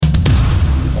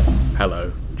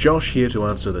Hello, Josh here to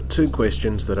answer the two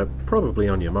questions that are probably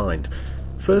on your mind.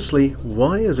 Firstly,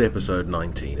 why is episode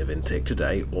 19 of In Tech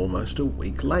Today almost a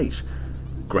week late?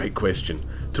 Great question.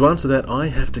 To answer that, I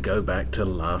have to go back to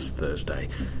last Thursday.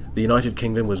 The United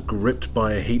Kingdom was gripped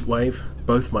by a heatwave.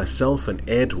 Both myself and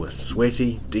Ed were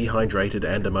sweaty, dehydrated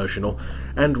and emotional,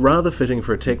 and rather fitting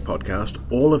for a tech podcast,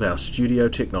 all of our studio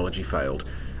technology failed.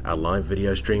 Our live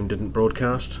video stream didn't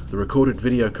broadcast, the recorded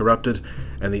video corrupted,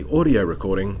 and the audio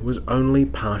recording was only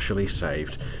partially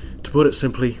saved. To put it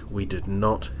simply, we did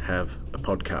not have a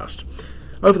podcast.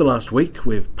 Over the last week,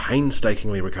 we've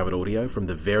painstakingly recovered audio from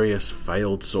the various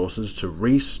failed sources to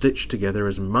re-stitch together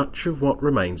as much of what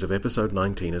remains of episode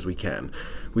 19 as we can.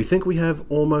 We think we have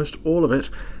almost all of it,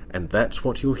 and that's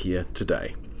what you'll hear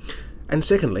today. And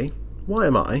secondly, why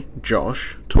am I,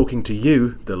 Josh, talking to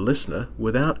you, the listener,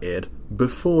 without Ed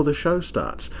before the show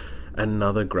starts?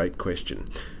 Another great question.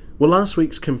 Well, last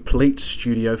week's complete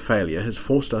studio failure has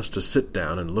forced us to sit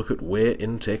down and look at where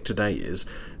In Tech Today is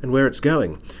and where it's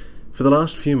going. For the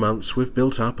last few months, we've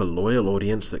built up a loyal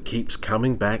audience that keeps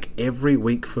coming back every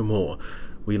week for more.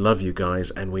 We love you guys,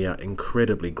 and we are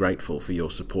incredibly grateful for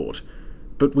your support.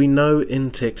 But we know In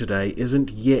Tech Today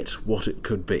isn't yet what it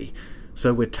could be.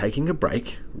 So we're taking a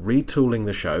break, retooling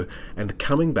the show, and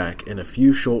coming back in a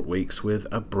few short weeks with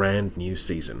a brand new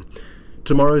season.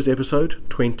 Tomorrow's episode,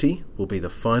 20, will be the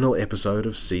final episode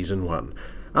of Season 1.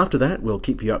 After that, we'll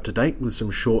keep you up to date with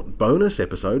some short bonus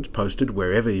episodes posted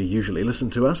wherever you usually listen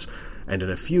to us, and in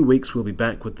a few weeks we'll be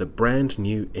back with the brand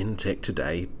new In Tech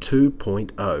Today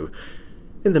 2.0.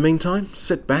 In the meantime,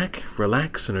 sit back,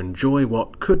 relax, and enjoy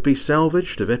what could be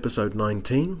salvaged of episode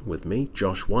 19 with me,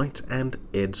 Josh White, and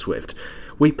Ed Swift.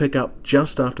 We pick up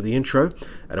just after the intro,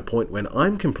 at a point when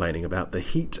I'm complaining about the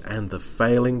heat and the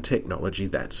failing technology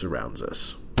that surrounds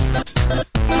us.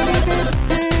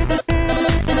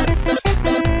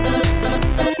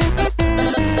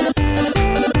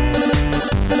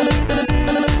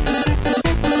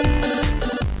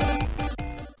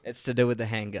 It's to do with the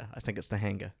hanger. I think it's the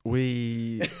hanger.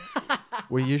 We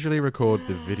usually record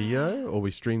the video, or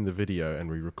we stream the video and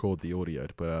we record the audio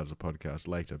to put out as a podcast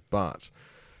later. But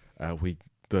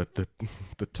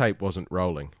the tape wasn't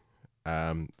rolling,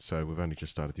 so we've only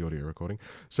just started the audio recording.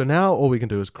 So now all we can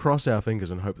do is cross our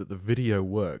fingers and hope that the video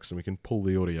works and we can pull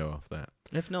the audio off that.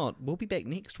 If not, we'll be back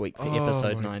next week for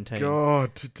episode 19.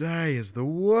 God, today is the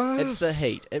worst. It's the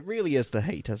heat. It really is the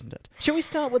heat, isn't it? Shall we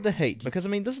start with the heat? Because, I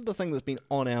mean, this is the thing that's been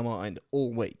on our mind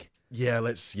all week. Yeah,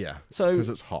 So, because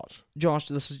it's hot. Josh,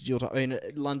 this is your time. I mean,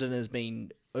 London has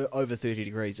been over 30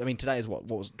 degrees. I mean, today is what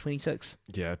was it, 26?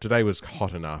 Yeah, today was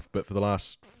hot enough, but for the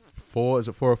last 4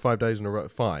 or 5 days in a row?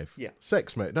 5? Yeah.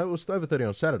 6, mate. No, it was over 30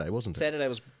 on Saturday, wasn't it? Saturday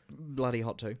was bloody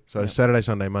hot too. So Saturday,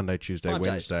 Sunday, Monday, Tuesday, 5 days.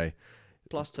 Wednesday.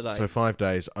 Plus today. So 5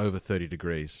 days, over 30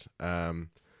 degrees.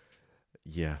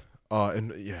 Yeah. Oh,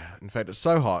 and yeah. In fact, it's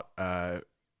so hot.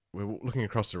 We're looking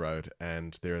across the road,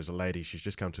 and there is a lady. She's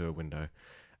just come to her window,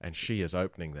 and she is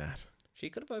opening that. She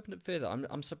could have opened it further.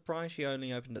 I'm surprised she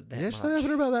only opened it that much. Yeah, she didn't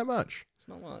open it about that much. It's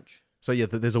not much. So yeah,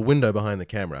 there's a window behind the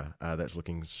camera that's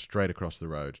looking straight across the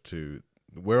road to...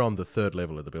 We're on the 3rd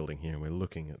level of the building here, and we're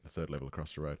looking at the 3rd level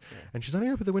across the road. Yeah. And she's only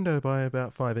opened the window by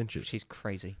about 5 inches. She's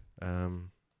crazy.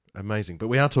 Amazing. But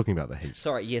we are talking about the heat.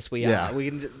 Sorry, yes, we are.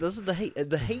 This is the heat.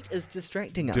 The heat is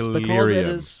distracting us Delirium. because it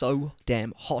is so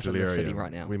damn hot Delirium. in the city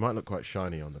right now. We might look quite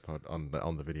shiny on the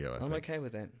on the video. I'm okay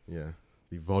with that. Yeah,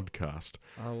 the vodcast.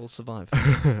 I will survive.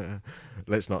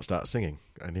 Let's not start singing.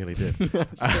 I nearly did.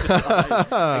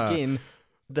 Again,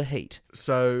 the heat.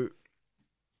 So,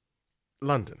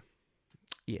 London.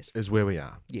 Yes. Is where we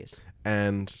are. Yes.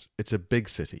 And it's a big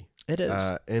city. It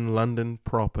is. In London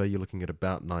proper, you're looking at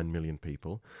about 9 million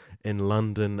people. In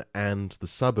London and the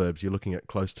suburbs, you're looking at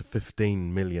close to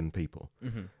 15 million people.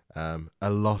 Mm-hmm. A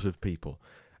lot of people.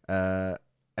 And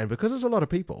because there's a lot of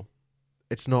people,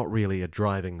 it's not really a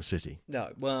driving city. No.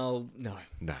 Well, no.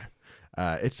 No.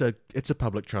 It's a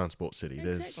public transport city.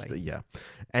 Exactly.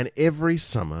 And every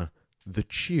summer, the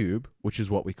tube, which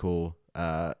is what we call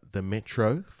the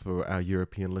metro for our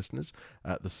European listeners,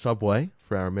 the subway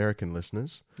for our American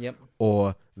listeners, yep,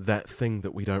 or that thing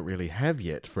that we don't really have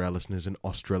yet for our listeners in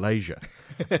Australasia.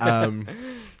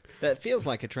 That feels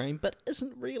like a train, but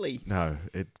isn't really. No,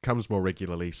 it comes more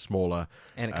regularly, smaller,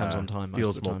 and it comes on time.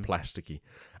 Feels most of the more time. plasticky.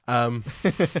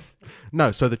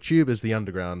 No, so the tube is the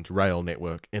underground rail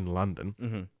network in London.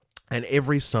 Mm-hmm. And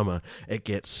every summer, it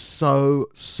gets so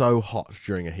hot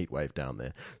during a heat wave down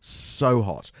there. So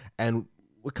hot. And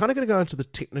we're kind of going to go into the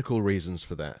technical reasons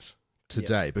for that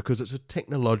today, because it's a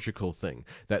technological thing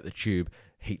that the tube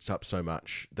heats up so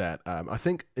much that I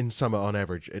think in summer on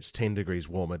average it's 10 degrees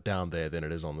warmer down there than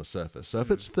it is on the surface. So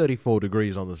if it's 34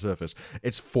 degrees on the surface,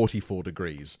 it's 44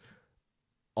 degrees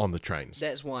on the trains.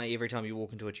 That's why every time you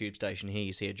walk into a tube station here,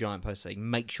 you see a giant poster saying,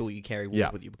 make sure you carry water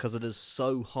with you, because it is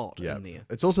so hot in there.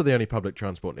 It's also the only public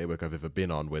transport network I've ever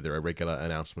been on where there are regular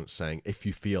announcements saying, if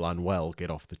you feel unwell, get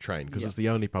off the train, because it's the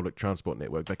only public transport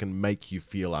network that can make you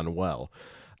feel unwell.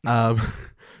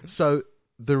 So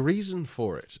the reason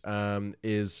for it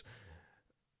is,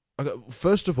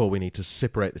 first of all, we need to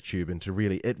separate the tube into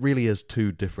it really is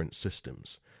two different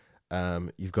systems.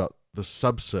 You've got the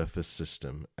subsurface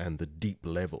system and the deep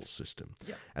level system.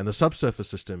 Yeah. And the subsurface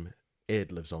system,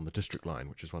 Ed lives on the district line,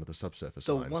 which is one of the subsurface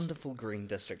lines. The wonderful green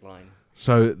district line.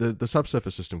 So the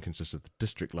subsurface system consists of the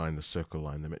district line, the circle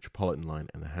line, the metropolitan line,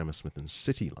 and the Hammersmith and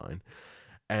City line.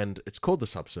 And it's called the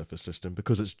subsurface system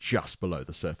because it's just below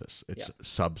the surface. It's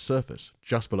subsurface,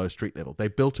 just below street level. They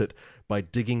built it by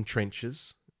digging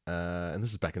trenches, and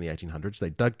this is back in the 1800s.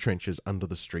 They dug trenches under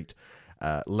the street,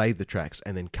 laid the tracks,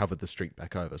 and then covered the street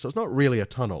back over. So it's not really a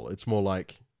tunnel. It's more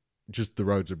like just the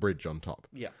road's a bridge on top.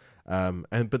 Yeah.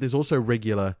 But there's also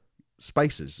regular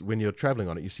spaces. When you're traveling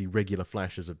on it, you see regular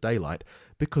flashes of daylight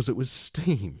because it was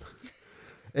steam.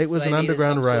 It was an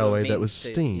underground railway that was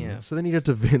steam. So they needed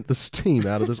to vent the steam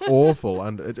out of this awful...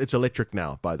 it's electric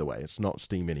now, by the way. It's not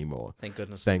steam anymore. Thank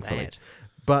goodness thankfully. for that.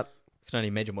 But I can only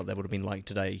imagine what that would have been like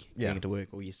today, going into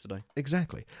work, or yesterday.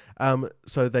 Exactly.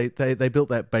 So they built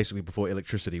that basically before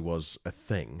electricity was a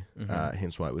thing,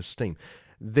 hence why it was steam.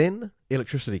 Then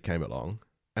electricity came along,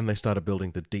 and they started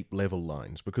building the deep level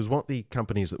lines, because what the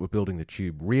companies that were building the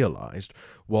tube realised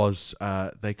was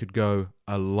they could go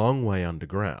a long way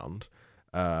underground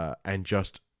and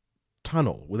just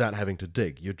tunnel without having to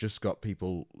dig. You've just got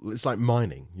people... It's like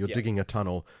mining. You're digging a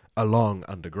tunnel along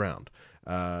underground.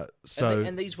 And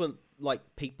these were like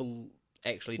people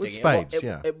actually with digging. Spades,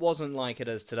 it wasn't like it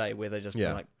is today, where they just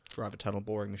like drive a tunnel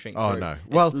boring machine through. Oh, no.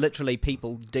 It's literally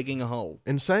people digging a hole.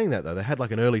 In saying that, though, they had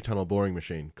like an early tunnel boring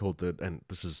machine called and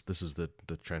this is the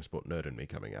transport nerd in me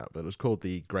coming out, but it was called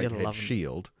the Great Head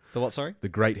Shield. The what, sorry? The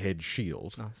Great Head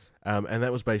Shield. Nice. And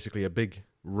that was basically a big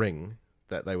ring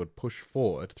that they would push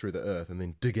forward through the earth and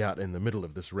then dig out in the middle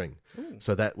of this ring. Ooh.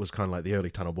 So that was kind of like the early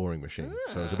tunnel boring machine.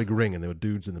 So it was a big ring and there were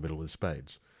dudes in the middle with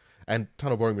spades. And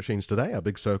tunnel boring machines today are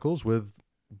big circles with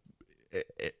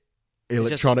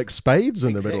electronic spades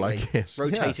in the middle, I guess.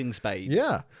 Rotating spades.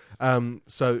 Yeah.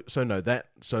 So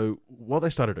what they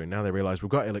started doing, now they realize we've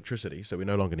got electricity, so we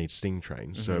no longer need steam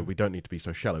trains, so we don't need to be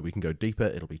so shallow. We can go deeper,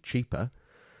 it'll be cheaper.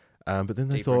 But then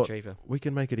they thought, we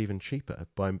can make it even cheaper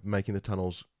by making the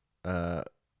tunnels...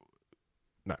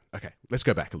 let's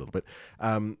go back a little bit.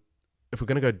 If we're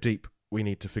going to go deep, we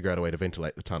need to figure out a way to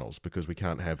ventilate the tunnels, because we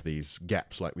can't have these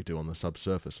gaps like we do on the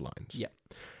subsurface lines. Yeah.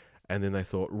 And then they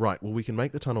thought, right, well, we can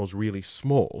make the tunnels really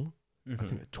small. I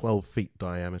think they're 12 feet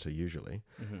diameter usually.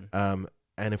 And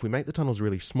if we make the tunnels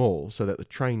really small so that the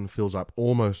train fills up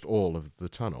almost all of the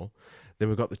tunnel, then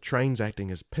we've got the trains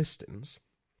acting as pistons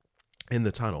in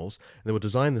the tunnels. And they will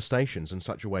design the stations in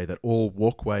such a way that all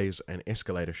walkways and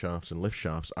escalator shafts and lift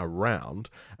shafts are round,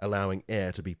 allowing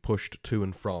air to be pushed to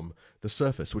and from the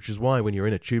surface, which is why when you're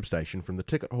in a tube station, from the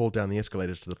ticket hall down the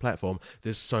escalators to the platform,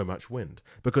 there's so much wind,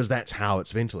 because that's how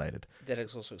it's ventilated. That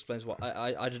also explains why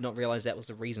I did not realise that was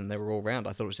the reason they were all round.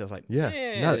 I thought it was just like...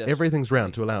 everything's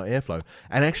round to allow airflow.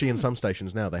 And actually in some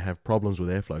stations now they have problems with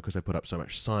airflow because they put up so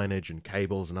much signage and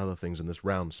cables and other things in this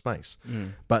round space.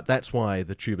 But that's why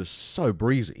the tube is so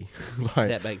breezy.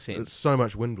 That makes sense. It's so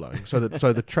much wind blowing. So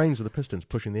the trains are the pistons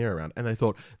pushing the air around, and they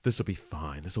thought, this will be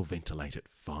fine, this will ventilate it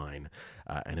fine,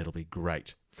 and it'll be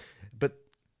great. But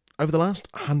over the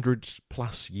last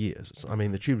 100+ years, I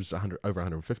mean, the tube's over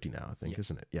 150 now, I think,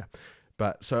 isn't it? Yeah.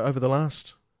 But so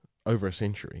over a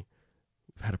century,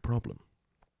 we've had a problem.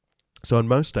 So on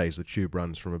most days, the tube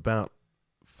runs from about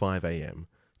 5 a.m.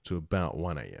 to about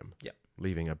 1 a.m.,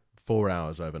 leaving 4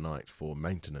 hours overnight for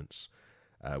maintenance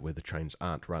where the trains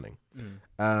aren't running.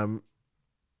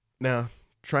 Now,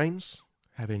 trains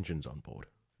have engines on board.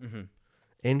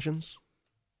 Engines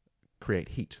create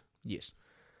heat. Yes.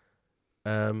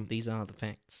 These are the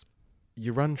facts.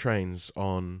 You run trains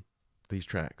on these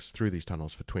tracks through these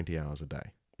tunnels for 20 hours a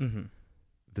day.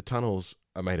 The tunnels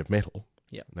are made of metal.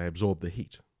 They absorb the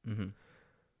heat.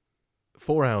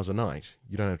 4 hours a night,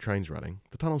 you don't have trains running.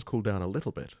 The tunnels cool down a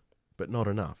little bit, but not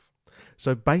enough.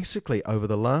 So basically, over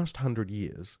the last 100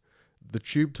 years, the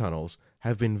tube tunnels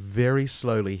have been very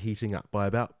slowly heating up by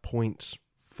about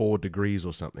 0.4 degrees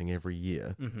or something every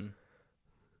year.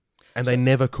 And they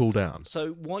never cool down.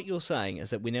 So what you're saying is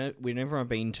that whenever I've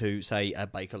been to, say, a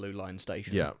Bakerloo line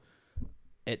station,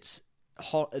 it's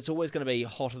hot. It's always going to be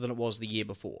hotter than it was the year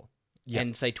before. Yeah.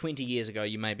 And say 20 years ago,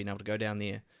 you may have been able to go down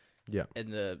there Yeah. in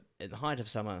the height of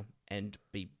summer and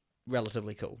be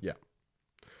relatively cool. Yeah.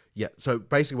 Yeah. So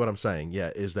basically what I'm saying,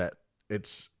 is that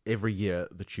it's every year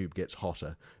the tube gets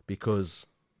hotter because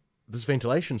this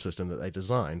ventilation system that they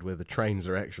designed where the trains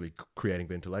are actually creating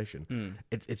ventilation,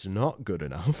 it's not good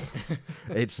enough.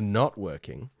 It's not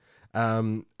working.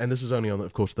 And this is only on,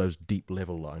 of course, those deep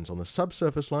level lines. On the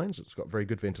subsurface lines, it's got very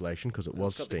good ventilation because it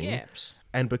was steam. Gaps.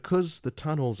 And because the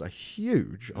tunnels are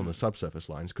huge on the subsurface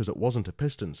lines, because it wasn't a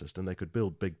piston system, they could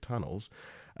build big tunnels,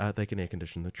 they can air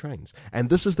condition the trains. And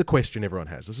this is the question everyone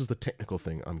has. This is the technical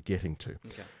thing I'm getting to.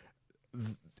 Okay.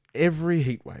 Every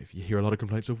heat wave, you hear a lot of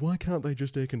complaints of, why can't they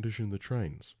just air condition the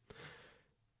trains?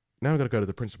 Now I've got to go to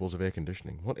the principles of air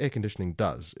conditioning. What air conditioning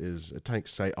does is it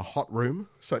takes, say, a hot room,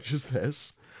 such as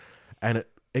this, and it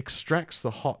extracts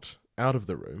the hot out of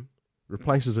the room,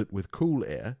 replaces it with cool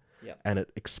air, and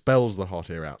it expels the hot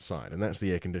air outside. And that's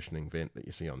the air conditioning vent that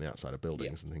you see on the outside of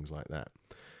buildings and things like that.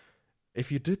 If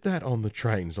you did that on the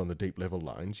trains, on the deep level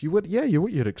lines,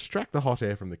 you'd extract the hot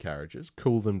air from the carriages,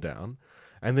 cool them down,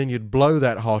 and then you'd blow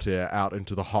that hot air out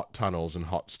into the hot tunnels and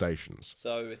hot stations.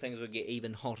 So things would get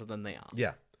even hotter than they are.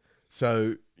 Yeah.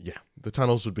 So, the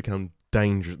tunnels would become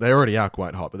dangerous. They already are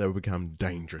quite hot, but they would become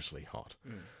dangerously hot.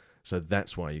 So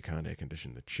that's why you can't air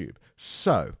condition the tube.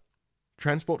 So,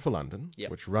 Transport for London,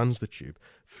 which runs the tube,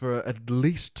 for at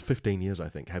least 15 years, I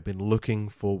think, have been looking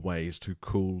for ways to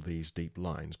cool these deep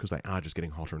lines because they are just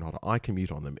getting hotter and hotter. I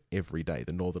commute on them every day,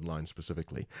 the Northern Line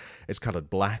specifically. It's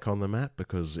coloured black on the map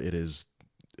because it is...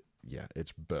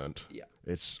 it's burnt. Yeah.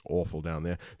 It's awful down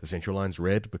there. The Central Line's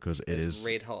red because it's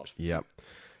red hot. Yeah.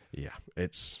 Yeah,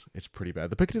 it's pretty bad.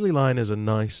 The Piccadilly Line is a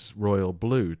nice royal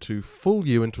blue to fool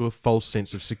you into a false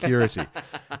sense of security.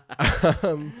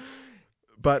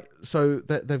 But so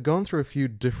they've gone through a few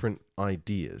different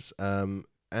ideas.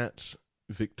 At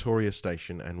Victoria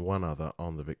Station and one other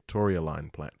on the Victoria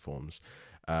Line platforms,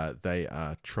 they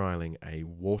are trialling a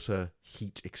water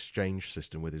heat exchange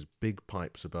system where there's big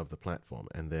pipes above the platform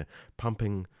and they're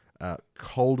pumping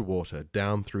cold water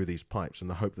down through these pipes in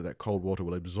the hope that that cold water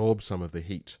will absorb some of the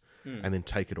heat and then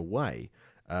take it away.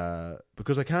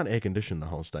 Because they can't air condition the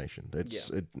whole station.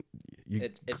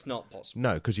 It's not possible.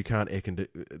 No, because you can't air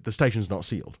condition. The station's not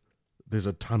sealed. There's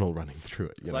a tunnel running through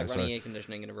it. It's like running air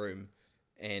conditioning in a room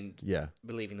and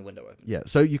leaving the window open. Yeah,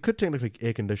 so you could technically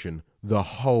air condition the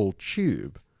whole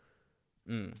tube,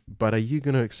 but are you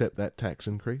going to accept that tax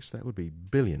increase? That would be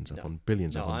billions upon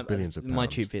billions upon billions of pounds. My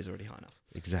tube fare's already high enough.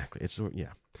 Exactly.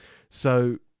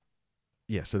 So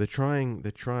they're trialing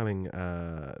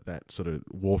that sort of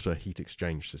water heat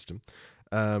exchange system.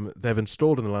 They've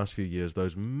installed in the last few years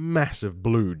those massive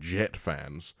blue jet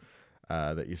fans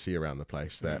that you see around the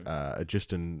place that are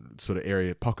just in sort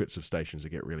of pockets of stations that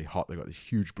get really hot. They've got these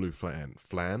huge blue flans.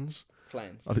 Flans.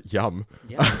 Oh, yum.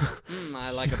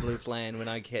 I like a blue flan when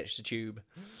I catch the tube.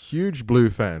 Huge blue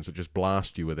fans that just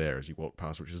blast you with air as you walk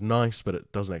past, which is nice, but it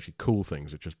doesn't actually cool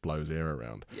things. It just blows air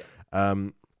around. Yeah.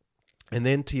 And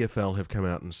then TfL have come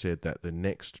out and said that the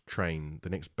next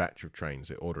batch of trains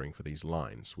they're ordering for these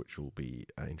lines, which will be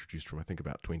introduced from, I think,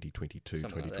 about 2022,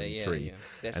 2023.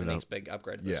 That's the next big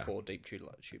upgrade of those 4 deep tube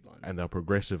lines. And they'll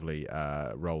progressively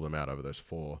roll them out over those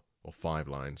 4 or 5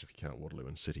 lines, if you count Waterloo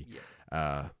and City,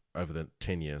 over the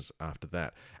 10 years after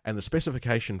that. And the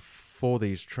specification for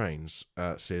these trains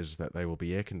says that they will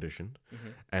be air-conditioned,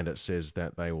 and it says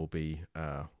that they will be...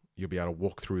 you'll be able to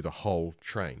walk through the whole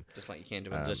train. Just like you can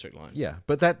do on the district line. Yeah,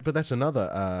 but that's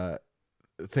another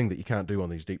thing that you can't do on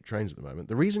these deep trains at the moment.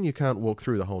 The reason you can't walk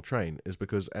through the whole train is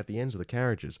because at the ends of the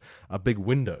carriages are big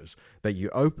windows that you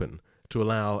open to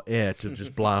allow air to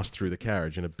just blast through the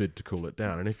carriage in a bid to cool it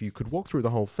down. And if you could walk through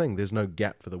the whole thing, there's no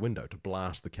gap for the window to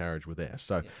blast the carriage with air.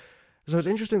 So it's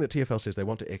interesting that TfL says they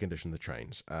want to air condition the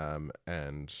trains,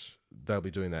 and they'll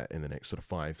be doing that in the next sort of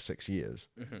 5-6 years.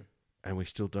 And we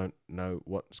still don't know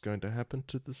what's going to happen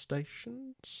to the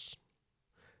stations.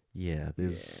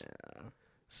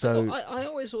 So I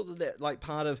always thought that like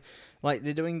part of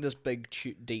they're doing this big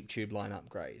deep tube line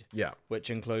upgrade. Yeah,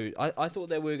 which include I thought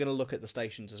they were going to look at the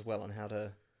stations as well and how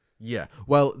to. Yeah,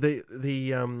 well the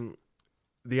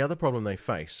other problem they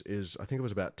face is I think it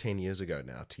was about 10 years ago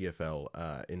now.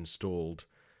 TfL installed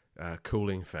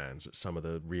cooling fans at some of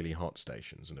the really hot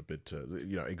stations in a bid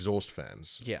to, exhaust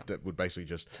fans that would basically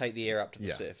just take the air up to the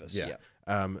surface.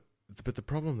 But the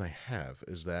problem they have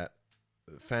is that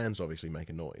fans obviously make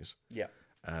a noise.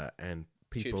 And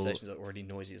people... Tube stations are already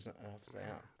noisy enough as they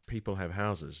are. People have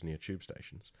houses near tube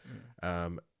stations.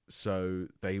 So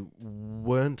they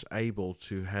weren't able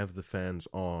to have the fans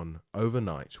on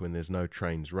overnight when there's no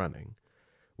trains running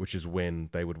which is when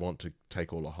they would want to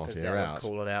take all the hot air out. Because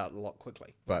cool it out a lot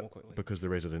quickly. But more quickly. because the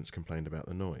residents complained about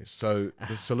the noise. So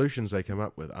the solutions they come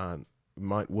up with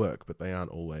might work, but they aren't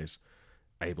always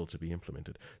able to be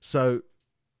implemented. So,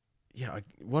 yeah,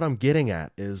 what I'm getting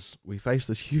at is we face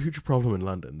this huge problem in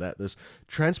London, that this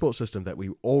transport system that we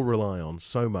all rely on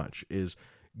so much is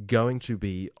going to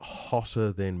be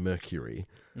hotter than mercury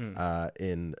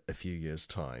in a few years'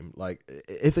 time. Like,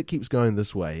 if it keeps going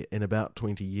this way, in about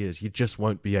 20 years, you just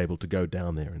won't be able to go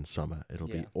down there in summer. It'll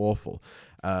be awful.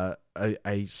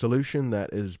 A solution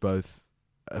that is both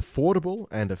affordable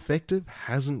and effective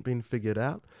hasn't been figured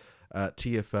out.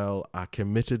 TfL are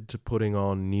committed to putting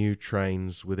on new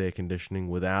trains with air conditioning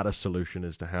without a solution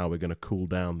as to how we're going to cool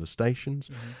down the stations.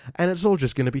 And it's all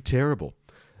just going to be terrible.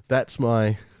 That's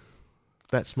my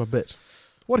bit.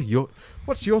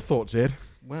 What's your thoughts, Ed?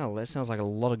 Well, that sounds like a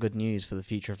lot of good news for the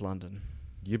future of London.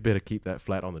 You better keep that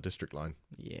flat on the district line.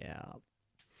 Yeah.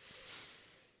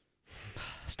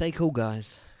 Stay cool,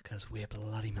 guys, because we're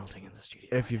bloody melting in the studio.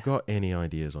 If you've got any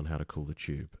ideas on how to cool the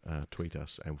tube, tweet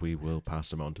us and we will pass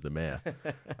them on to the mayor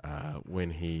when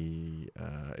he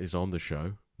is on the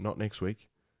show. Not next week,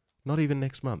 not even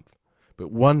next month. But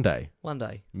one day,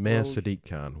 Mayor Sadiq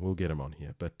Khan, we'll get him on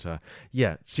here. But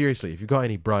yeah, seriously, if you've got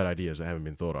any bright ideas that haven't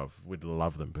been thought of, we'd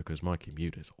love them because my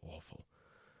commute is awful.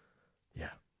 Yeah.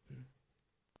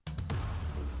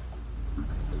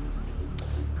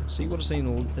 So you would have seen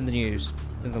in the news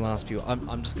in the last few...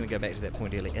 I'm just going to go back to that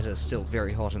point earlier. It is still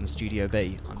very hot in the Studio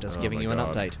B. I'm just giving you an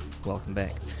update. Welcome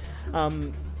back.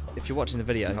 If you're watching the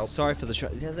video, sorry for the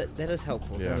show. Yeah, that is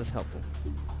helpful. Yeah. That is helpful.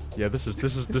 Yeah, this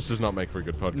does not make for a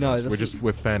good podcast. No,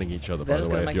 we're fanning each other, by the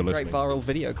way, if you're listening. That is going to make a great viral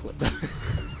video clip.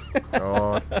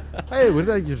 God. Hey, would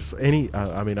they just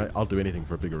I'll do anything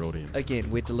for a bigger audience. Again,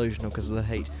 we're delusional because of the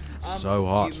heat. So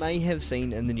hot. You may have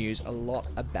seen in the news a lot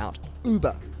about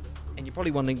Uber. And you're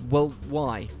probably wondering, well,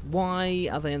 why? Why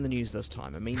are they in the news this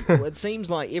time? I mean, it seems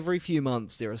like every few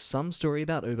months there is some story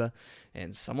about Uber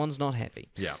and someone's not happy.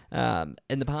 Yeah.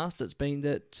 In the past, it's been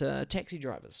that taxi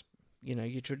drivers,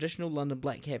 your traditional London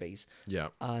black cabbies,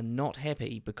 are not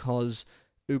happy because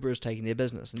Uber is taking their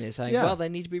business, and they're saying, well, they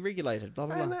need to be regulated, blah,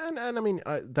 blah, blah. And I mean,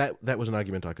 that was an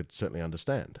argument I could certainly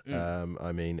understand.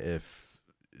 I mean, if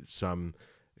some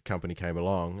company came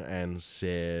along and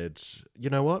said,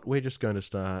 you know what, we're just going to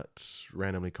start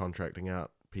randomly contracting out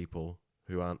people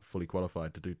who aren't fully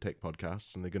qualified to do tech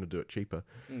podcasts, and they're going to do it cheaper.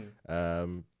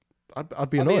 I'd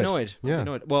be annoyed. Yeah. I'd be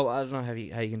annoyed. Well, I don't know how you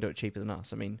can do it cheaper than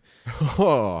us. I mean...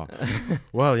 well,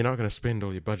 you're not going to spend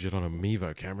all your budget on a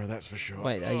Mevo camera, that's for sure.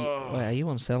 Wait, are you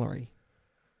on salary?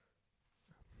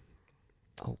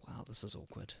 Oh, wow, this is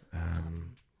awkward.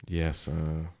 Yes,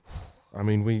 I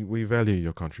mean, we value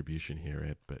your contribution here,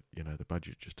 Ed, but, the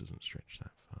budget just doesn't stretch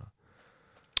that far.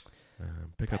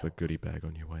 Pick up a goodie bag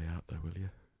on your way out, though, will you?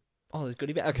 Oh, there's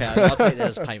goodie bag? Okay, I'll take that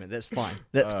as payment. That's fine.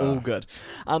 That's all good.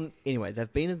 Anyway,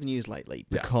 they've been in the news lately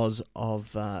because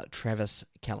of Travis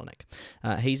Kalanick.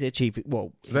 He's their chief...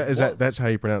 Well, so that's how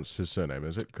you pronounce his surname,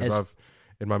 is it? Because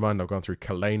in my mind, I've gone through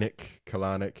Kalanick,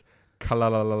 Kalalanik.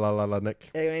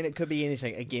 I mean, it could be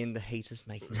anything. Again, the heat is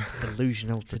making us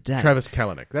delusional today. Travis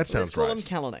Kalanick. That sounds right. Let's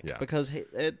call him Kalanick because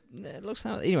it looks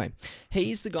how... Anyway,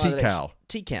 he's the guy T-Cal.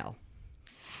 T-Cal.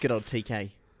 Good old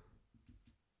TK.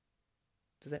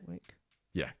 Does that work?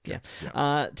 Yeah.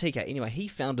 TK. Anyway, he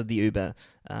founded the Uber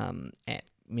app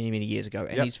many years ago,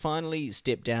 and he's finally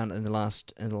stepped down in the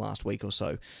last week or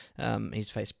so.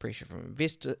 He's faced pressure from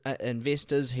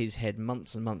investors. He's had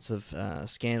months and months of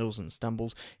scandals and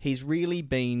stumbles. He's really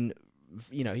been,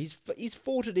 he's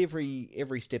fought it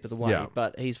every step of the way.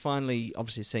 But he's finally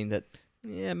obviously seen that.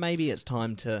 Yeah, maybe it's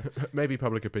time to... Maybe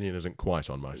public opinion isn't quite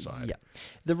on my side. Yeah.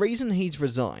 The reason he's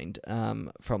resigned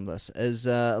from this is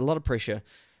a lot of pressure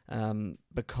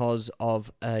because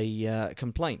of a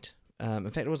complaint. In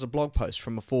fact, it was a blog post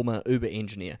from a former Uber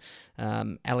engineer.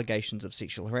 Allegations of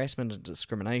sexual harassment and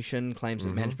discrimination, claims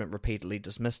that management repeatedly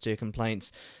dismissed her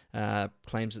complaints,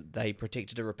 claims that they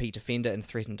protected a repeat offender and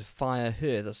threatened to fire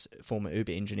her, this former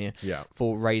Uber engineer,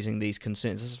 for raising these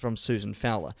concerns. This is from Susan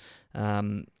Fowler.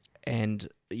 And,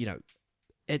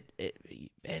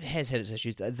 it has had its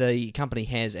issues. The company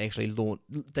has actually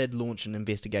launched an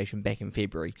investigation back in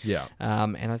February. Yeah.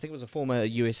 And I think it was a former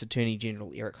US Attorney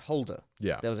General, Eric Holder,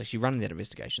 that was actually running that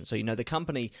investigation. So, the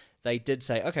company, they did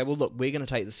say, okay, well, look, we're going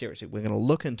to take this seriously. We're going to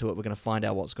look into it. We're going to find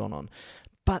out what's gone on.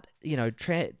 But,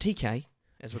 TK,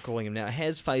 as we're calling him now,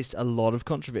 has faced a lot of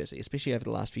controversy, especially over the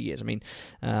last few years. I mean,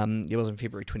 it was in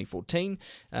February 2014.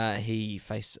 He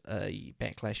faced a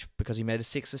backlash because he made a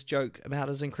sexist joke about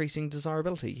his increasing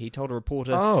desirability. He told a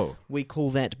reporter, we call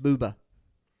that boober.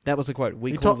 That was the quote.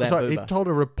 We He call told, that sorry, Uber. he told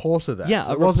a reporter that. Yeah,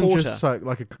 a it wasn't reporter. just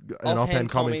an offhand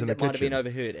comment in the that might have been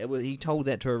kitchen. overheard. He told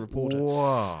that to a reporter.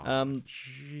 Wow.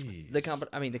 The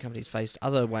the company's faced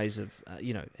other ways of,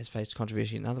 has faced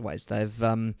controversy in other ways.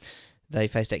 They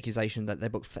faced accusation that they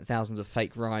booked thousands of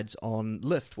fake rides on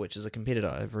Lyft, which is a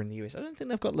competitor over in the US. I don't think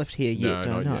they've got Lyft here yet.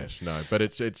 No, not yet. No, but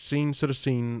it's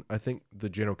seen. I think the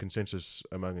general consensus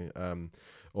among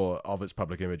or of its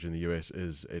public image in the US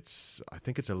is I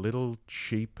think it's a little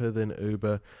cheaper than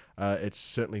Uber. It's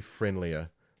certainly friendlier.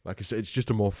 Like I said, it's just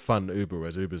a more fun Uber,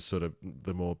 whereas Uber's sort of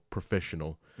the more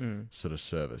professional sort of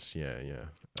service. Yeah.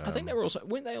 I think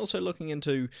weren't they also looking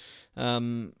into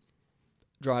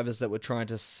drivers that were trying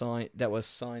to were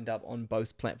signed up on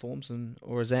both platforms,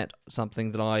 or is that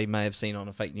something that I may have seen on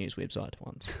a fake news website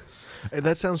once?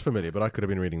 That sounds familiar, but I could have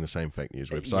been reading the same fake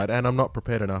news website, and I'm not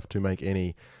prepared enough to make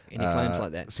any claims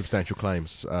like that, substantial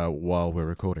claims while we're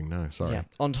recording. No, sorry. Yeah.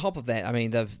 On top of that, I mean,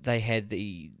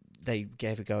 they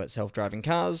gave a go at self-driving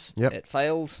cars. Yep. It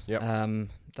failed. Yep.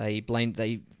 They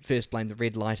first blamed the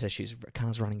red light issues,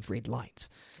 cars running red lights.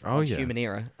 Human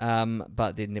error.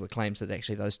 But then there were claims that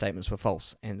actually those statements were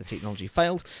false and the technology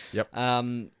failed. Yep.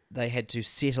 They had to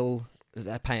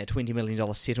pay a $20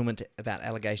 million settlement about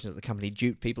allegations that the company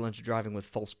duped people into driving with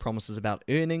false promises about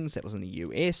earnings. That was in the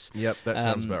US. Yep, that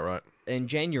sounds about right. In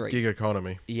January. Gig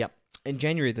economy. Yep. In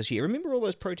January this year. Remember all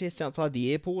those protests outside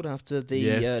the airport after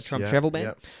the Trump travel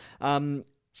ban? Yep.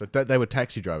 So they were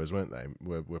taxi drivers, weren't they?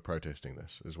 Were protesting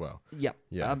this as well. Yep.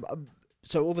 Yeah.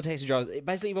 So all the taxi drivers,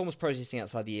 basically everyone was protesting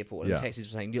outside the airport, and the taxis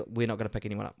were saying, we're not going to pick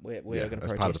anyone up. We're going to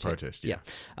protest. As part of the protest,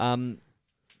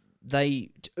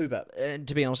 Uber, and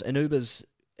to be honest,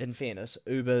 in fairness,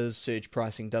 Uber's surge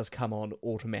pricing does come on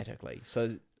automatically.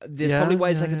 So there's probably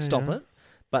ways they could stop it,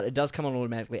 but it does come on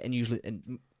automatically, and usually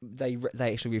they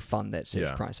actually refund that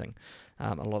surge pricing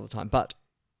a lot of the time. But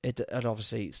it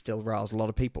obviously still riles a lot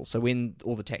of people. So when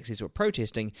all the taxis were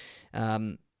protesting,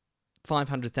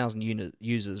 500,000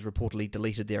 users reportedly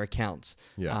deleted their accounts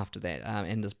after that,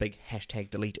 and this big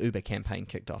 #DeleteUber campaign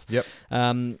kicked off. Yep.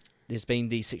 There's been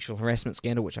the sexual harassment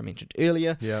scandal, which I mentioned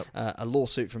earlier. Yep. A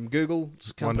lawsuit from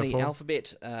Google's company, Wonderful.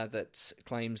 Alphabet, that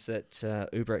claims that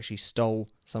Uber actually stole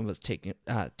some of its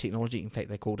technology. In fact,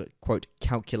 they called it, quote,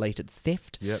 calculated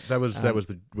theft. Yeah, that was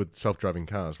with self-driving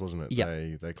cars, wasn't it?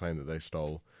 Yep. They claimed that they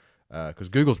stole, because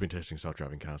Google's been testing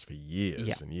self-driving cars for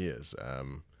years and years.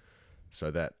 So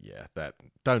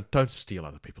don't steal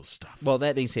other people's stuff. Well,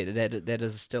 that being said, that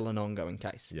is still an ongoing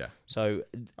case. Yeah. So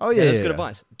that's good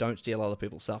advice. Don't steal other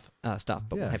people's stuff.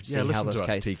 But we'll have to see how this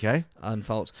case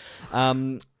unfolds.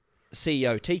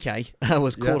 CEO TK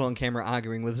was caught on camera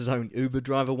arguing with his own Uber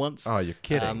driver once. Oh, you're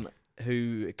kidding.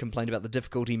 Who complained about the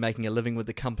difficulty making a living with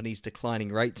the company's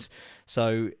declining rates.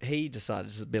 So he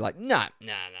decided to be like, no.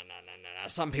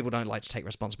 Some people don't like to take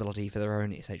responsibility for their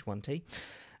own SH1T.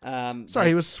 Sorry,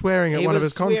 he was swearing at one of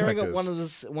his contractors. At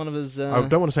one of his. I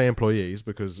don't want to say employees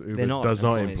because Uber does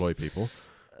not employ people.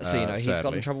 So he's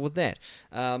got in trouble with that.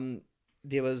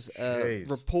 There was a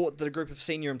report that a group of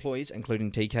senior employees,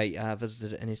 including TK,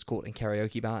 visited an escort and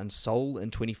karaoke bar in Seoul in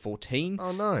 2014.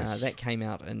 Oh, nice. That came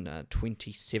out in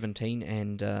 2017,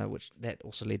 and which that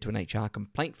also led to an HR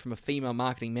complaint from a female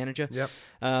marketing manager. Yep.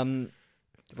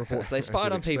 Reports they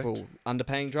spied on people,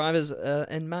 underpaying drivers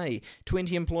in May.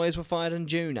 20 employees were fired in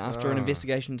June after an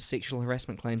investigation into sexual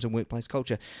harassment claims and workplace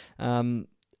culture.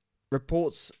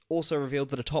 Reports also revealed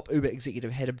that a top Uber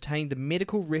executive had obtained the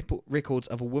medical records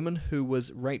of a woman who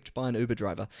was raped by an Uber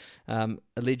driver,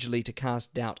 allegedly to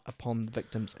cast doubt upon the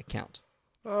victim's account.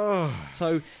 Oh.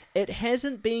 So it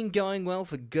hasn't been going well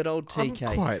for good old TK.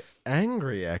 I'm quite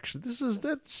angry, actually.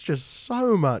 That's just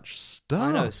so much stuff.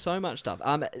 I know, so much stuff.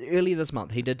 Earlier this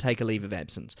month, he did take a leave of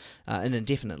absence, an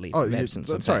indefinite leave of absence.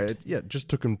 It just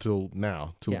took him till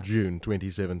June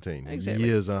 2017, exactly.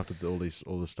 Years after all this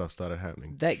stuff started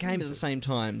happening. That came at the same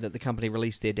time that the company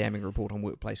released their damning report on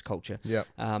workplace culture. Yeah.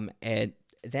 And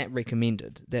that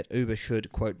recommended that Uber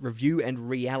should, quote, review and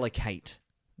reallocate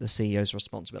the CEO's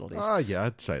responsibilities. Oh, yeah,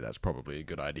 I'd say that's probably a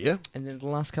good idea. And then the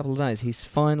last couple of days, he's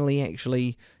finally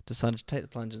actually decided to take the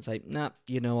plunge and say, nah,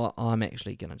 you know what, I'm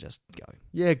actually going to just go.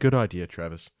 Yeah, good idea,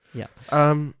 Travis. Yeah.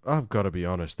 I've got to be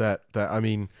honest, that I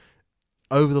mean,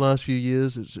 over the last few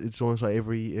years, it's almost like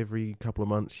every couple of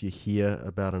months you hear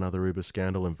about another Uber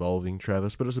scandal involving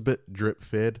Travis, but it's a bit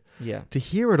drip-fed. Yeah. To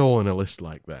hear it all in a list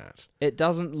like that, it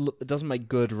doesn't make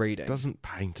good reading. It doesn't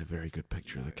paint a very good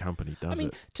picture of the company, does it? I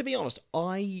mean, to be honest,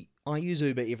 I use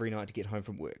Uber every night to get home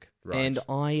from work, right. And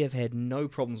I have had no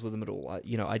problems with them at all.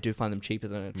 I do find them cheaper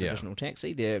than a traditional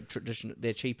taxi. They're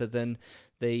cheaper than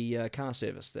the car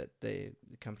service that the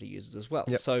company uses as well.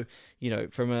 Yep. So,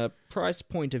 from a price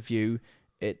point of view,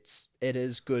 it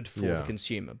is good for Yeah. the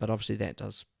consumer, but obviously that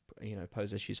does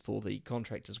pose issues for the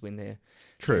contractors when they're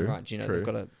True. right. True. They've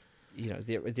got to.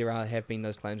 There have been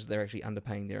those claims that they're actually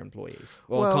underpaying their employees.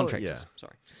 Well, contractors. yeah.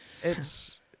 Sorry.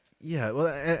 It's well,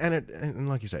 and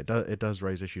like you say, it does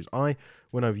raise issues.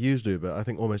 When I've used Uber, I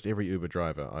think almost every Uber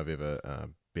driver I've ever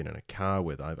been in a car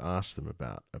with, I've asked them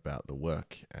about the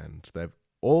work, and they've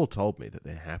all told me that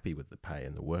they're happy with the pay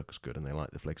and the work's good and they like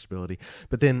the flexibility.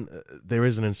 But then there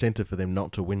is an incentive for them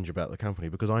not to whinge about the company,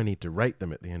 because I need to rate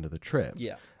them at the end of the trip.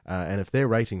 Yeah. And if their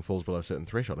rating falls below a certain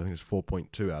threshold, I think it's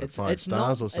 4.2 out of 5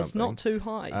 stars or something. It's not too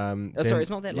high. It's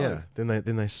not that low. Yeah,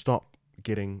 then they stop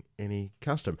getting any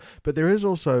custom. But there is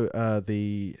also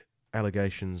the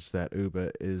allegations that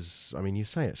Uber is, you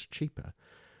say it's cheaper,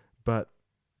 but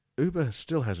Uber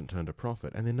still hasn't turned a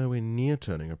profit, and they're nowhere near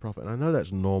turning a profit. And I know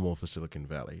that's normal for Silicon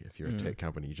Valley. If you're a tech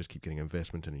company, you just keep getting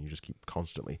investment in, and you just keep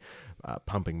constantly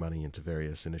pumping money into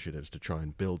various initiatives to try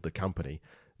and build the company.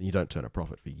 And you don't turn a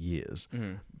profit for years.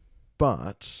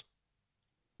 But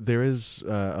there is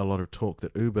a lot of talk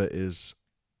that Uber is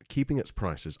keeping its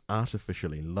prices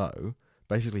artificially low,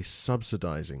 basically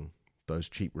subsidizing those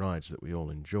cheap rides that we all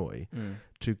enjoy,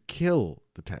 to kill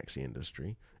the taxi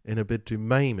industry in a bid to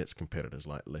maim its competitors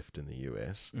like Lyft in the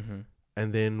US.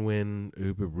 And then when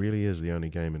Uber really is the only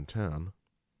game in town,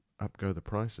 up go the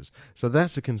prices. So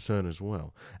that's a concern as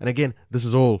well. And again, this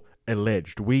is all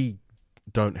alleged. We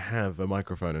don't have a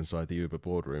microphone inside the Uber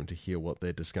boardroom to hear what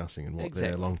they're discussing and what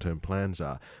their long-term plans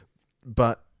are.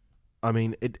 But,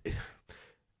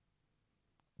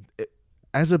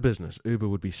 as a business, Uber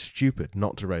would be stupid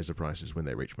not to raise the prices when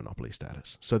they reach monopoly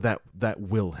status. So that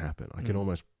will happen. I can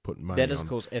almost put money on... That is, of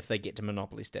course, if they get to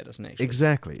monopoly status next.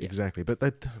 Exactly. But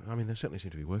they certainly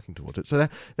seem to be working towards it. So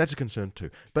that's a concern too.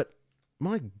 But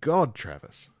my God,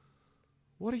 Travis,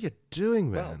 what are you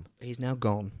doing, man? Well, he's now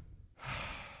gone.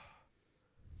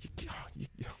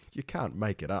 You can't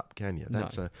make it up, can you?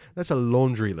 That's a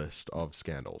laundry list of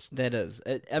scandals. That is.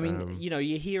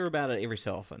 You hear about it every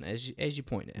so often, as you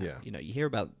point out. Yeah. You hear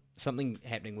about something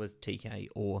happening with TK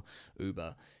or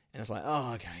Uber, and it's like,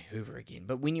 oh, okay, Uber again.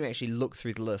 But when you actually look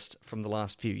through the list from the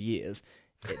last few years,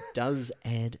 it does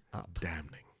add up.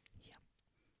 Damning. Yeah.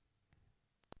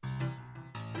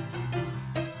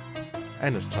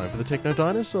 And it's time for the Techno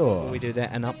Dinosaur. Before we do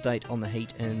that, an update on the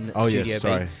heat in Oh, Studio yes, B.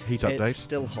 sorry. Heat update. It's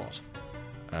still hot.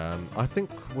 I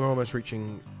think we're almost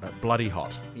reaching bloody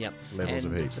hot levels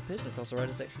of heat. The person across the road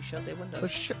has actually shut their window.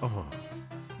 Is she?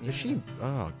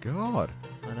 Oh, God.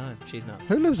 I know, she's nuts.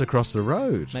 Who lives across the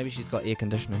road? Maybe she's got air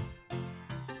conditioning.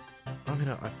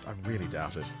 I really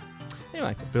doubt it.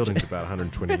 Anyway. The building's about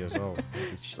 120 years old.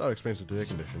 It's so expensive to air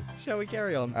condition. Shall we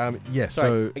carry on? Yes. Sorry,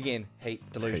 So again, heat,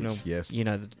 delusional. Heat, yes. You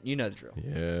know the drill.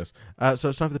 Yes. So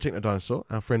it's time for the Techno Dinosaur.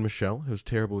 Our friend Michelle, who's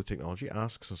terrible with technology,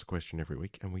 asks us a question every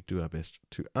week, and we do our best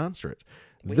to answer it.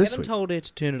 We haven't told her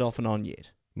to turn it off and on yet.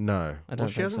 No. I don't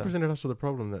she think hasn't so. presented us with a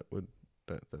problem that's...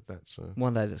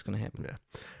 One day that's going to happen.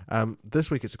 Yeah. This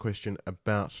week it's a question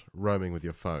about roaming with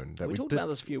your phone. We talked about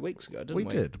this a few weeks ago, didn't we?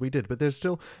 We did. But there's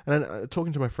still... And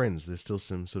talking to my friends, there's still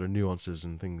some sort of nuances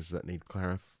and things that need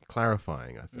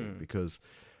clarifying, I think, because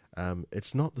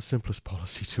it's not the simplest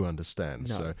policy to understand.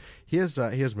 No. So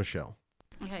here's Michelle.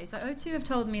 Okay, so O2 have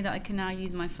told me that I can now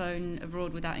use my phone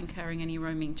abroad without incurring any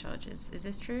roaming charges. Is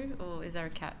this true, or is there a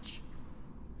catch?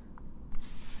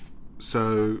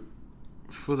 So,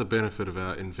 for the benefit of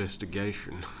our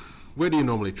investigation, where do you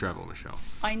normally travel, Michelle?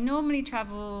 I normally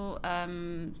travel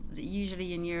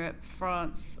usually in Europe,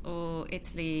 France or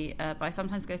Italy, but I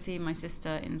sometimes go see my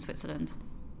sister in Switzerland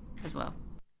as well.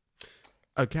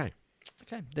 Okay,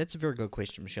 that's a very good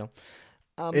question, Michelle.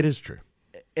 it is true.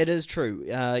 It is true.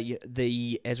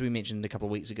 As we mentioned a couple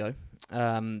of weeks ago,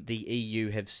 the EU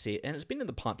have said, and it's been in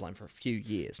the pipeline for a few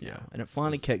years now, and it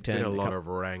finally kicked in. There's been a lot of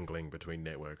wrangling between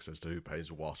networks as to who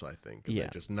pays what, I think.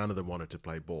 And none of them wanted to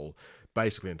play ball,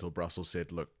 basically until Brussels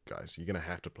said, look, guys, you're going to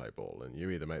have to play ball, and you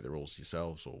either make the rules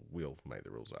yourselves or we'll make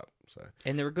the rules up. So,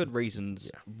 and there are good reasons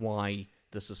why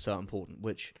this is so important,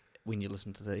 which... When you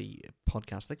listen to the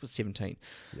podcast, I think it was 17,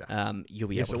 you'll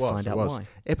be able to find out why.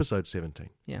 Episode 17.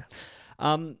 Yeah.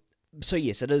 So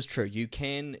yes, it is true. You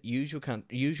can use your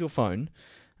phone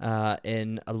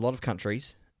in a lot of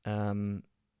countries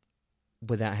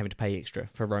without having to pay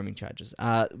extra for roaming charges.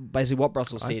 Basically, what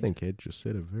Brussels said... I think Ed just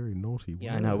said a very naughty word.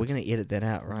 Yeah, I know. We're going to edit that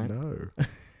out, right? No.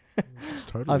 It's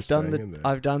totally staying in there.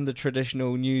 I've done the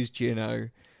traditional news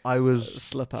journo. I was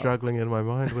slip up. juggling in my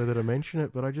mind whether to mention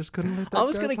it, but I just couldn't let that go. I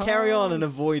was going to carry on and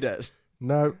avoid it.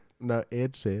 No,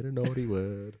 Ed said a naughty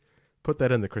word. Put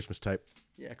that in the Christmas tape.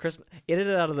 Yeah, Edit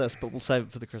it out of this, but we'll save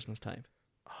it for the Christmas tape.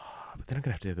 But then I'm going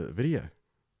to have to edit the video.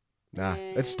 Nah,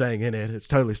 it's staying in, Ed. It's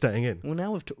totally staying in. Well,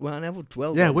 now we've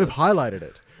dwelled. Yeah, on we've this. highlighted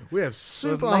it. We have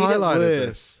super made it highlighted worse.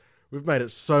 this. We've made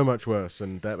it so much worse,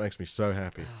 and that makes me so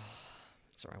happy.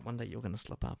 It's all right. One day you're going to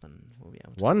slip up, and we'll be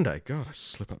able to. One day, God, I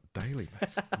slip up daily, mate.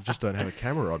 You just don't have a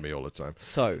camera on me all the time.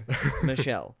 So,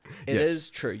 Michelle, it Yes. is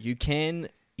true. You can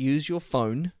use your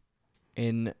phone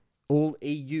in all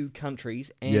EU countries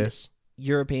and Yes.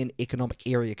 European Economic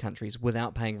Area countries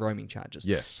without paying roaming charges.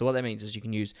 Yes. So what that means is you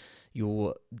can use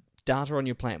your data on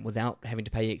your plan without having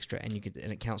to pay extra, and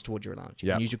it counts toward your allowance. You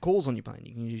Yep. can use your calls on your plan.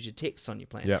 You can use your texts on your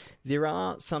plan. Yep. There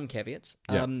are some caveats.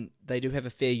 Yep. They do have a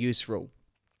fair use rule.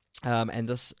 And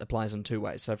this applies in two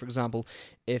ways. So, for example,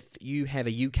 if you have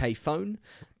a UK phone,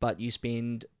 but you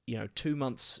spend 2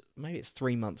 months, maybe it's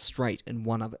 3 months straight in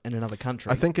another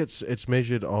country. I think it's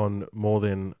measured on more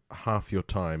than half your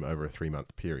time over a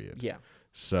 3-month period. Yeah.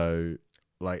 So,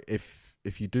 like, if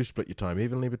you do split your time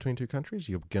evenly between two countries,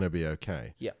 you're going to be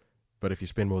okay. Yeah. But if you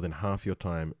spend more than half your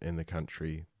time in the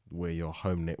country where your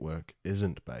home network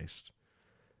isn't based,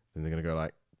 then they're going to go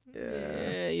like,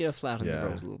 Yeah, you're flouting the Yeah.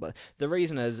 rules a little bit. The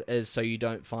reason is so you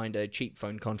don't find a cheap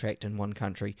phone contract in one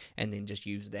country and then just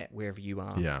use that wherever you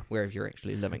are, Yeah. wherever you're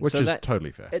actually living. which so is that,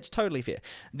 totally fair. it's totally fair.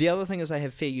 The other thing is they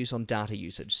have fair use on data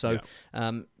usage. So,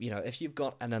 if you've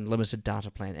got an unlimited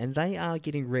data plan, and they are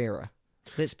getting rarer.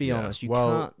 Let's be honest, you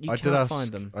can't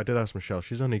find them. I did ask Michelle.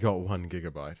 She's only got 1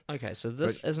 gigabyte. Okay, so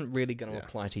this isn't really going to Yeah.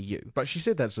 apply to you. But she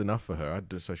said that's enough for her.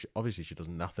 So obviously she does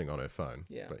nothing on her phone.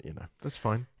 Yeah. But, that's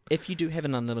fine. If you do have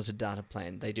an unlimited data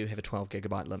plan, they do have a 12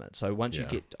 gigabyte limit. So once you Yeah.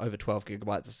 get over 12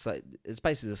 gigabytes, it's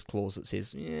basically this clause that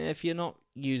says, if you're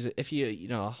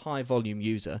a high volume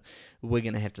user, we're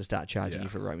going to have to start charging you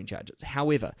for roaming charges.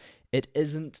 However, it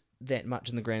isn't that much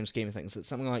in the grand scheme of things. It's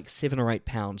something like £7 or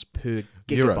 £8 per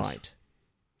gigabyte.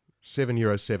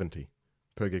 €7.70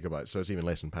 per gigabyte. So it's even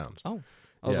less in pounds. Oh,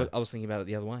 I was thinking about it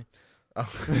the other way. Oh.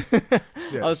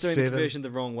 I was doing the conversion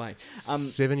the wrong way.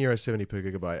 €7.70 per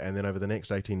gigabyte, and then over the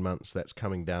next 18 months, that's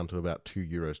coming down to about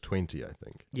 €2.20, I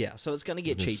think. Yeah, so it's going to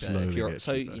get It's gonna cheaper if slowly you're get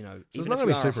so cheaper. you know So it's even not if gonna you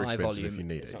be are super a high expensive volume, if you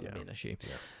need it's it, not going to yeah. be an issue.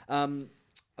 Yeah.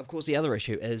 Of course, the other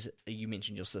issue is you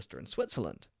mentioned your sister in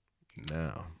Switzerland.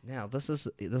 Now this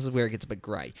is where it gets a bit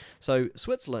grey. So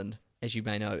Switzerland, as you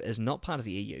may know, is not part of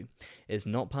the EU, is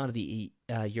not part of the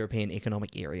European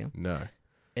Economic Area. No.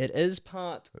 It is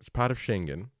part. It's part of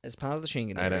Schengen. It's part of the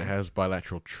Schengen And area. it has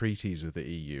bilateral treaties with the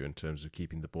EU in terms of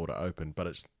keeping the border open, but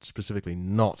it's specifically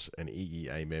not an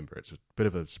EEA member. It's a bit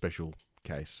of a special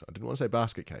case. I didn't want to say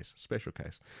basket case, special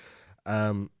case.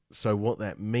 So what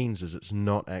that means is it's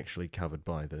not actually covered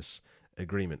by this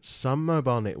agreement. Some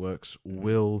mobile networks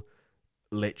will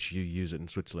let you use it in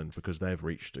Switzerland because they've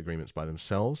reached agreements by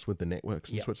themselves with the networks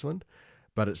in Switzerland.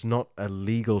 But it's not a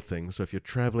legal thing. So if you're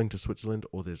traveling to Switzerland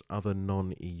or there's other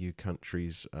non-EU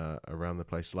countries around the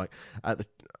place, like I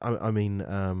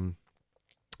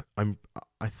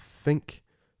think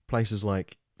places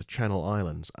like the Channel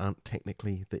Islands aren't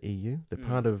technically the EU. They're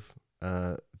part of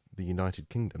the United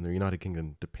Kingdom. They're United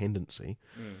Kingdom dependency,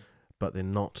 but they're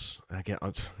not. Again,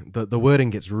 the wording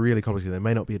gets really complicated. There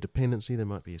may not be a dependency. There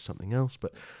might be something else,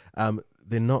 but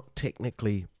they're not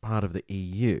technically part of the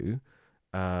EU.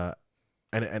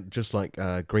 And just like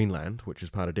Greenland, which is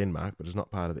part of Denmark, but is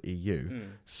not part of the EU.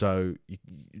 So,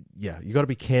 you got to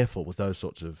be careful with those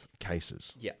sorts of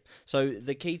cases. Yeah. So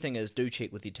the key thing is do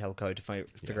check with your telco to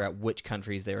figure out which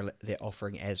countries they're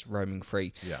offering as roaming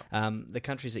free. Yeah. The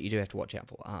countries that you do have to watch out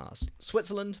for are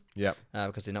Switzerland,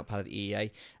 because they're not part of the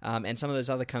EEA, and some of those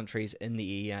other countries in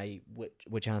the EEA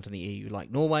which aren't in the EU,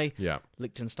 like Norway,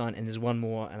 Liechtenstein, and there's one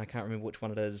more, and I can't remember which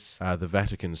one it is. The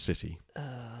Vatican City.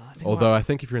 I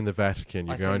think if you're in the Vatican,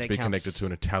 you're I going think to be that connected counts. to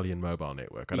an Italian mobile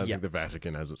network. I don't think the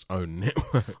Vatican has its own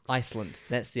network. Iceland,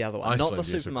 that's the other one. Not Iceland, the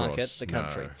yes, of supermarket, course. the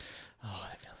country. No. Oh,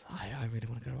 I really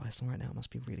want to go to Iceland right now. It must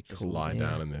be really Just cool. lie there.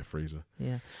 down in their freezer.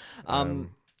 Yeah.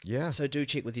 Yeah. So do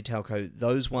check with your telco.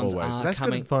 Those ones Always. are That's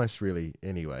coming. good advice, really,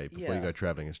 anyway. Before you Yeah. go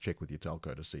travelling, is check with your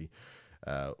telco to see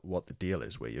what the deal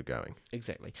is where you're going.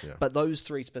 Exactly. Yeah. But those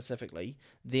three specifically,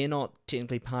 they're not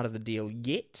technically part of the deal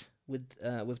yet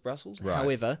with Brussels. Right.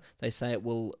 However, they say it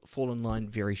will fall in line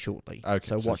very shortly. Okay,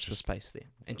 so so watch it's the just space there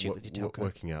and check with your telco.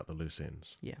 Working out the loose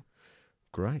ends. Yeah.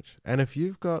 Great. And if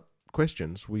you've got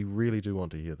questions, we really do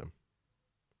want to hear them.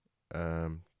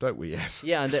 Don't we, Ed?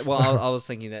 Yeah, and I was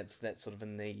thinking that's sort of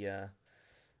in the.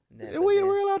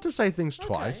 We're allowed to say things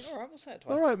twice. Okay, all right, we'll say it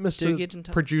twice. All right, Do get in Mr.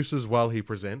 touch. Producers while he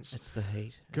presents. It's the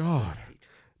heat. God.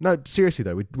 No, seriously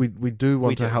though, we do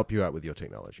want to do. help you out with your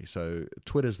technology. So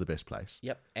Twitter's the best place,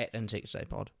 Yep, at Intech Today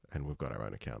Pod. and we've got our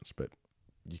own accounts, but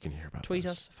you can hear about Tweet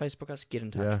those. us, Facebook us, get in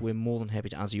touch. Yeah. We're more than happy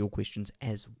to answer your questions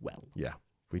as well. Yeah,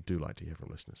 We do like to hear from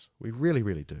listeners. We really,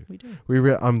 really do. We do.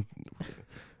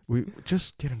 We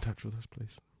just get in touch with us,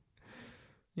 please.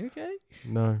 You okay?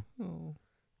 No. Oh,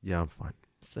 Yeah, I'm fine.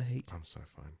 it's the heat. I'm so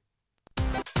fine.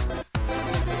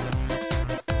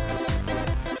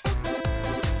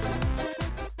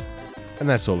 And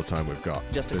that's all the time we've got.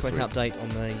 Just a this quick week. update on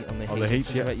the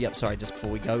heat, yeah. Yep, sorry, just before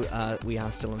we go, we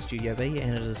are still in Studio B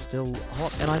and it is still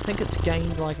hot, and I think it's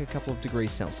gained like a couple of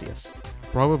degrees Celsius.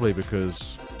 Probably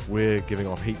because we're giving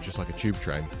off heat just like a tube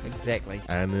train. Exactly.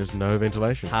 And there's no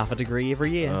ventilation. Half a degree every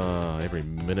year. Every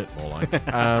minute more like.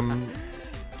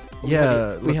 We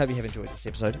hope you have enjoyed this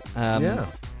episode. Yeah.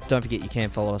 Don't forget you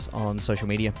can follow us on social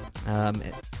media at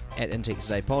Intech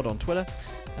Today Pod on Twitter.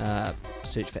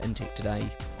 Search for Intech Today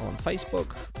on Facebook.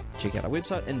 Check out our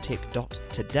website,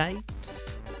 intech.today,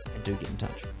 and do get in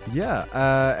touch. Yeah,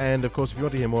 and of course, if you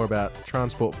want to hear more about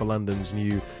Transport for London's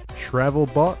new travel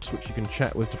bots, which you can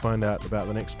chat with to find out about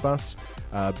the next bus,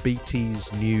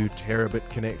 BT's new terabit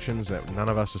connections that none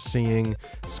of us are seeing,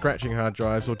 scratching hard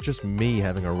drives, or just me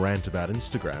having a rant about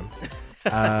Instagram,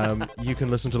 you can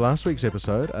listen to last week's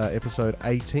episode, episode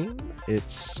 18.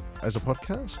 It's as a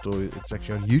podcast, or it's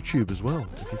actually on YouTube as well,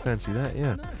 if you fancy that,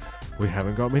 yeah. Nice. We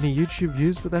haven't got many YouTube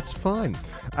views, but that's fine.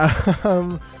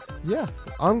 Yeah,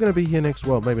 I'm going to be here next,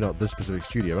 well, maybe not this specific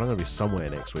studio, but I'm going to be somewhere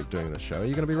next week doing this show. Are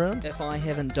you going to be around? If I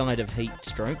haven't died of heat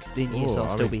stroke, then yes,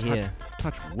 I'll still be here.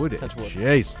 Touch wood. Touch wood.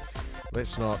 Jeez.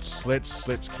 Let's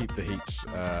keep the heat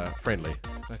friendly.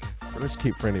 Okay. Let's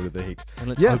keep friendly with the heat. And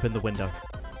let's Yeah. open the window.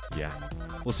 Yeah.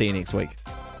 We'll see you next week.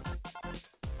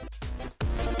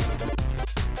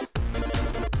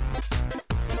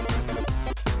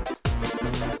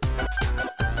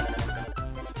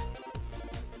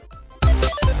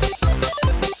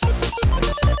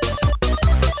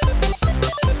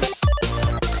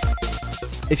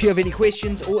 If you have any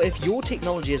questions, or if your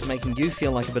technology is making you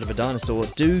feel like a bit of a dinosaur,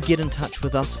 do get in touch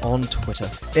with us on Twitter.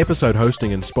 Episode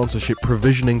hosting and sponsorship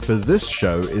provisioning for this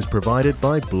show is provided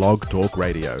by Blog Talk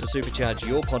Radio. To supercharge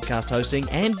your podcast hosting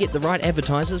and get the right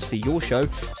advertisers for your show,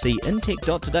 see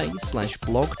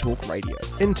intech.today/blogtalkradio.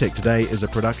 Intech Today is a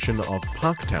production of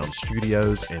Parktown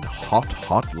Studios in hot,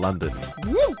 hot London.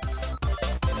 Woo!